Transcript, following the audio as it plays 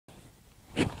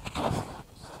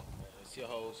your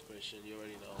host, Christian. You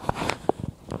already know.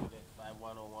 Unit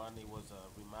 5101, it was a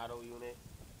remodel unit.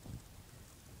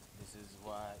 This is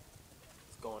what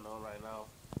is going on right now.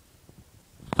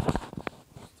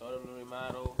 It's totally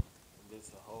remodel. And this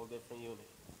is a whole different unit.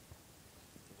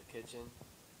 The kitchen.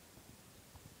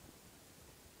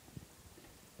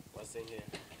 What's in here?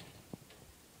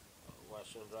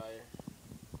 Washer and dryer.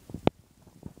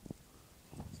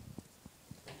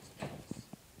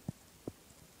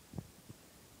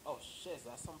 Oh shit,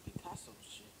 that's some Picasso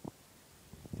shit.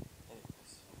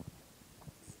 Anyways,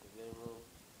 this is the living room.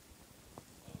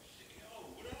 Oh shit,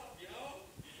 yo, what up, yo?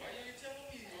 Why you ain't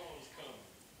telling me you was coming?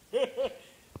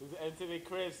 This is Anthony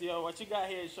Cribs. Yo, what you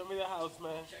got here? Show me the house,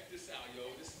 man. Check this out,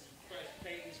 yo. This is fresh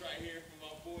paintings right here from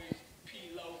my boys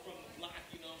P. Low from the block,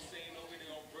 you know what I'm saying, over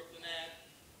there on Brooklyn Ave.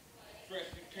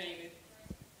 Freshly painted.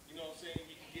 You know what I'm saying?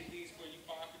 You can get these for you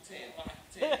 5 for 10, 5 for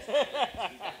 10.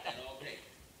 We got that all day.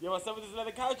 Yo, what's up with this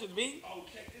leather couches, B? Oh,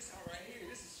 check this out right here.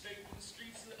 This is straight from the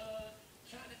streets of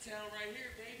Chinatown right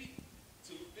here, baby.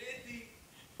 250.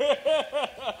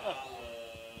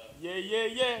 Yeah.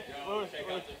 Yo, check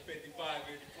out the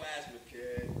 55-inch plasma,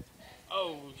 kid.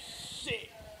 Oh, shit.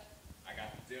 I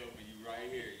got the deal for you right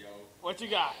here, yo. What you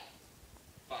got?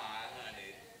 500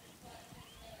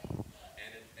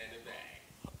 and a bag.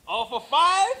 All for 5?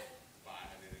 500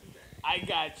 in a bag. I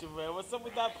got you, man. What's up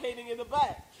with that painting in the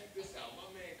back? Check this out. My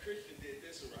man Christian did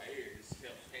this one right here. This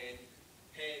hand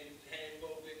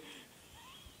woven,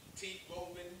 teeth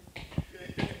woven.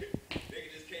 Nigga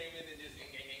just came in and just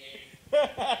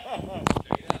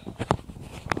straight up.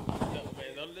 Yo,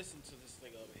 man, don't listen to this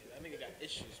nigga over here. That nigga got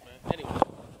issues, man. Anyway.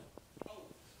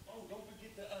 Oh, don't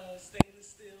forget the stainless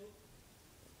steel,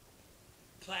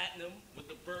 platinum with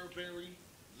the Burberry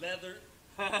leather.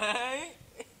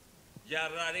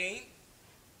 Yararin.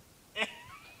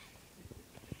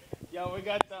 Yo, we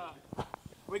got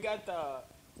the,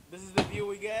 this is the view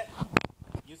we get.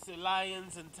 You see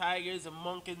lions and tigers and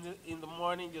monkeys in the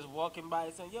morning just walking by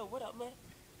saying, yo, what up, man?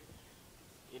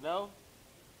 You know?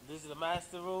 This is the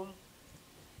master room.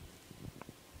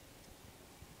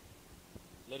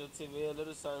 Little TV, a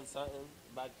little something.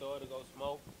 Back door to go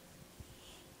smoke.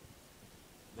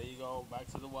 There you go, back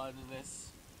to the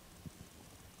wilderness.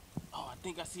 Oh, I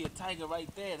think I see a tiger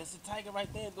right there. There's a tiger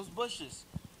right there in those bushes.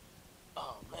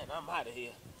 Oh man, I'm out of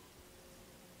here.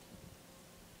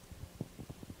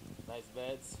 Nice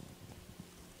beds.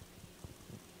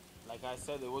 Like I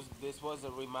said, this was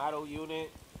a remodel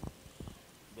unit.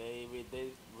 They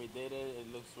redid it.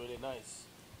 It looks really nice.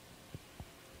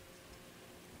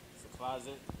 It's a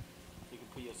closet. You can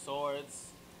put your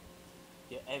swords,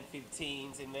 your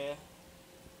M15s in there.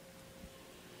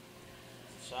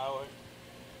 It's a shower.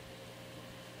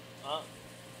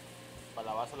 Para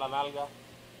lavarse la nalga.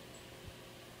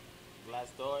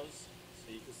 Glass doors,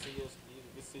 so you can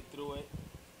see through it.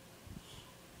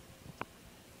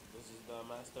 This is the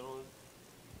master room.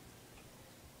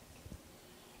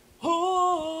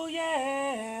 Oh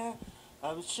yeah,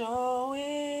 I'm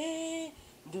showing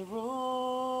the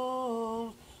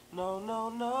room.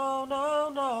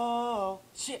 No.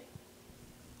 Shit.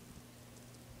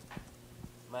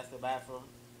 Master bathroom.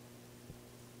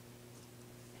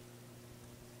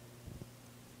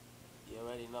 You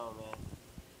already know, man.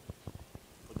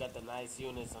 We got the nice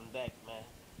units on deck, man.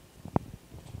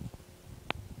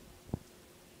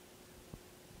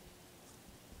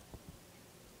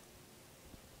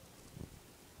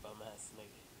 Bum ass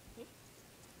nigga.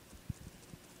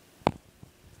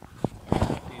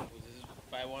 People, this is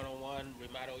 5101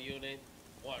 remodel unit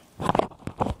 1.